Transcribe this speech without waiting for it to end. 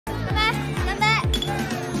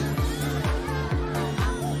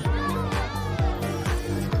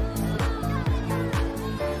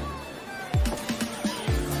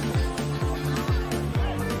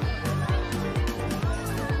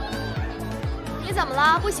你怎么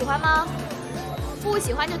了？不喜欢吗？不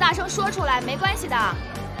喜欢就大声说出来，没关系的。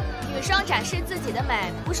女生展示自己的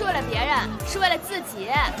美，不是为了别人，是为了自己。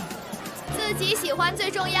自己喜欢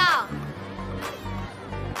最重要。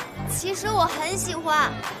其实我很喜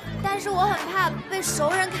欢，但是我很怕被熟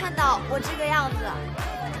人看到我这个样子。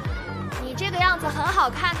你这个样子很好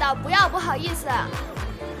看的，不要不好意思。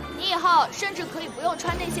你以后甚至可以不用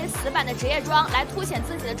穿那些死板的职业装来凸显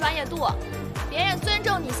自己的专业度。别人尊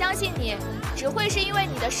重你、相信你，只会是因为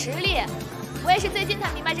你的实力。我也是最近才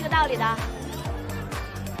明白这个道理的。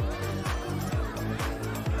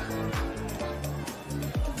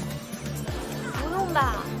不用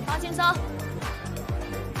吧，放轻松。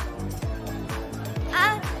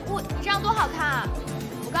哎，你这样多好看啊！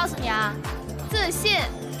我告诉你啊，自信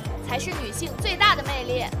才是女性最大的魅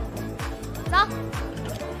力。走。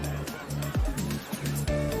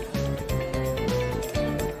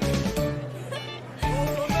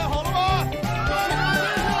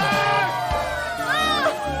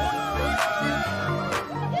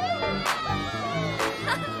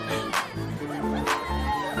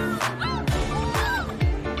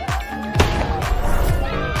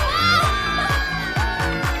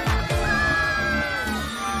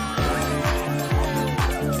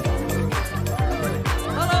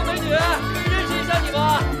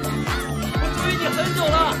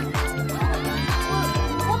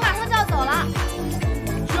我马上就要走了。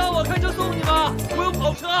需要我开车送你吗？我有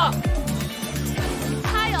跑车。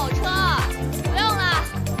他有车，不用了。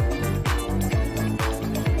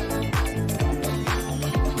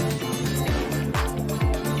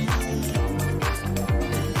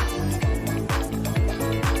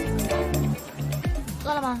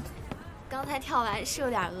饿了吗？刚才跳完是有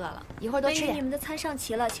点饿了，一会儿多吃点。你们的餐上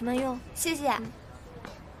齐了，请慢用。谢谢。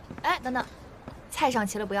哎，等等，菜上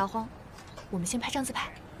齐了不要慌，我们先拍张自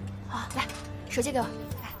拍。好，来，手机给我。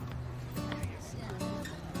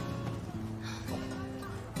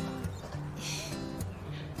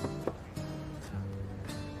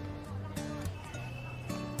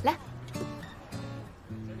来，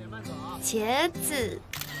茄子。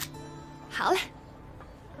好嘞。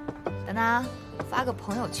等等啊，发个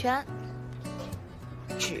朋友圈，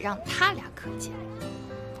只让他俩可见。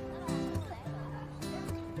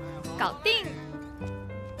搞定。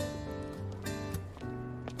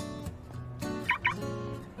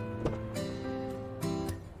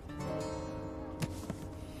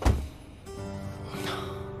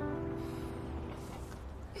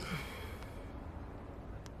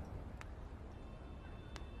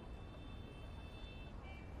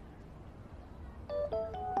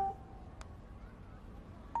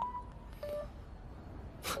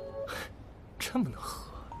这么能喝。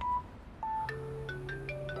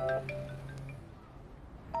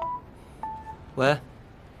喂，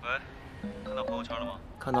看到朋友圈了吗？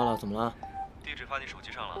看到了，怎么了？地址发你手机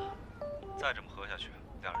上了。再这么喝下去，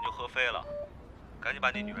两人就喝飞了。赶紧把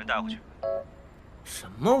你女人带回去。什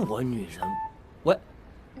么我女人？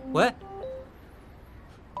喂，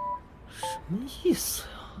什么意思呀？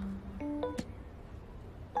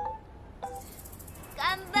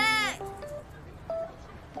干杯！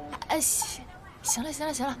哎，行了，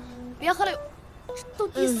别喝了，都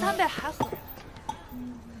第3杯还喝。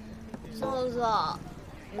宋总，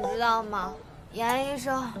你知道吗？严医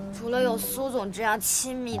生除了有苏总这样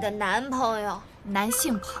亲密的男朋友，男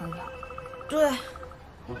性朋友，对，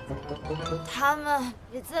他们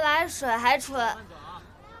比自来水还蠢。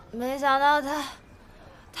没想到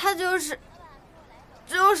他就是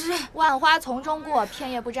万花丛中过，片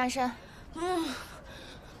叶不沾身。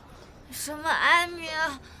什么艾米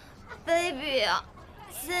啊、baby 啊、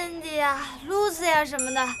Cindy 啊、Lucy 啊什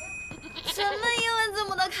么的。什么英文字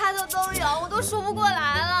母的开头都有，我都数不过来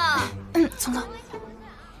了。聪聪，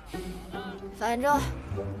反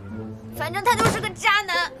正他就是个渣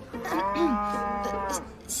男。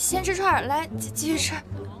先吃串，来继续吃。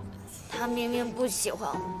他明明不喜欢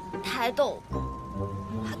我，太逗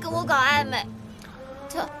我，还跟我搞暧昧。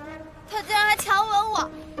他竟然还强吻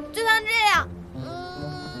我，就像这样。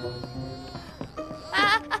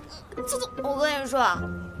聪聪，我跟你说，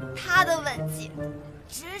他的吻技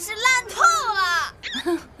真是烂透了。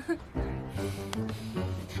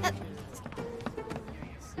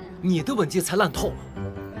你的吻技才烂透了。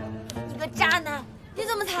你个渣男，你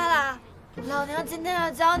怎么猜的？老娘今天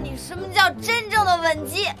要教你什么叫真正的吻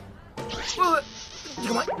技。喂，你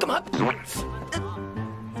干嘛？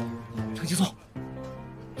程继松，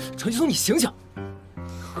你醒醒！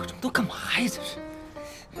喝这么多干嘛呀？这是。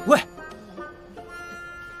喂，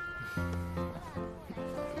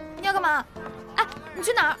你要干嘛？哎，你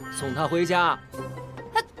去哪儿？送他回家。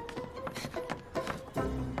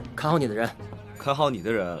看好你的人。看好你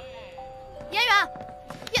的人。演员。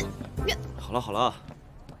好了好了，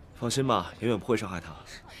放心吧，远远不会伤害他。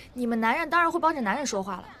你们男人当然会帮着男人说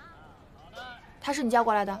话了。他是你叫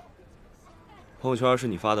过来的？朋友圈是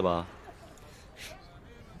你发的吧？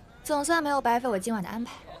总算没有白费我今晚的安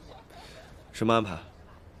排。什么安排？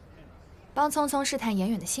帮聪聪试探严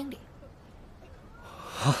远的心理。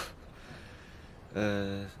啊？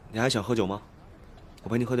你还想喝酒吗？我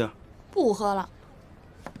陪你喝点儿。不喝了。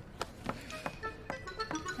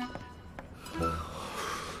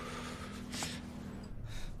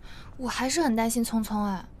我还是很担心聪聪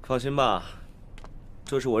哎。放心吧，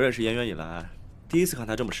这是我认识严远以来第一次看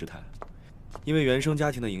他这么失态。因为原生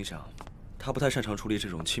家庭的影响，他不太擅长处理这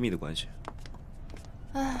种亲密的关系。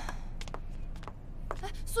哎，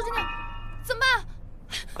苏之念，怎么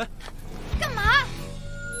办？干嘛？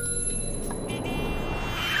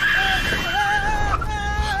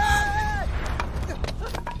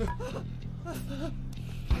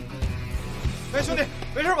哎，兄弟，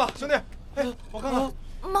没事吧？兄弟，哎，我看看，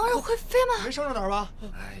盲人会飞吗？没伤着哪儿吧？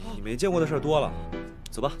哎，你没见过的事儿多了，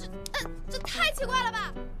走吧。这太奇怪了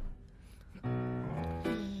吧！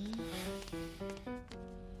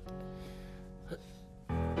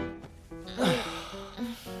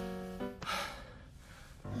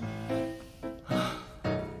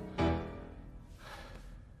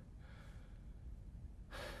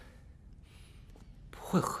不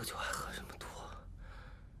会喝酒还喝这么多。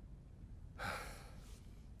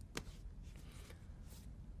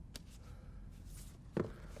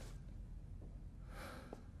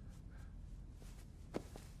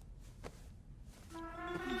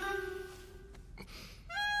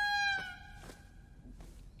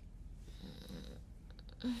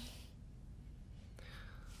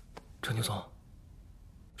程劲松，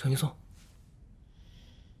程劲松，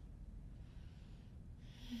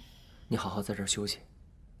你好好在这儿休息，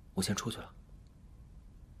我先出去了。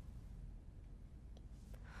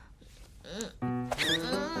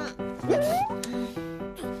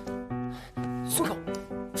松开我，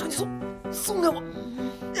程劲松，松开我！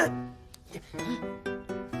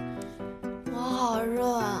我好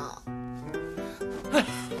热啊！哎，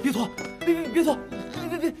别脱，别脱，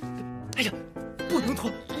别！哎呀，不能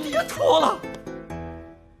脱，别脱了！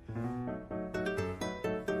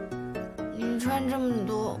你穿这么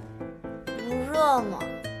多，不热吗？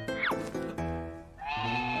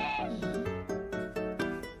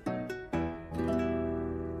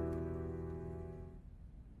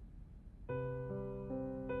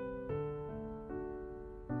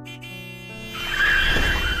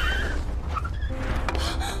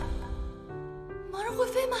盲人会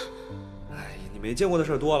飞吗？哎，你没见过的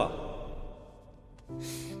事儿多了。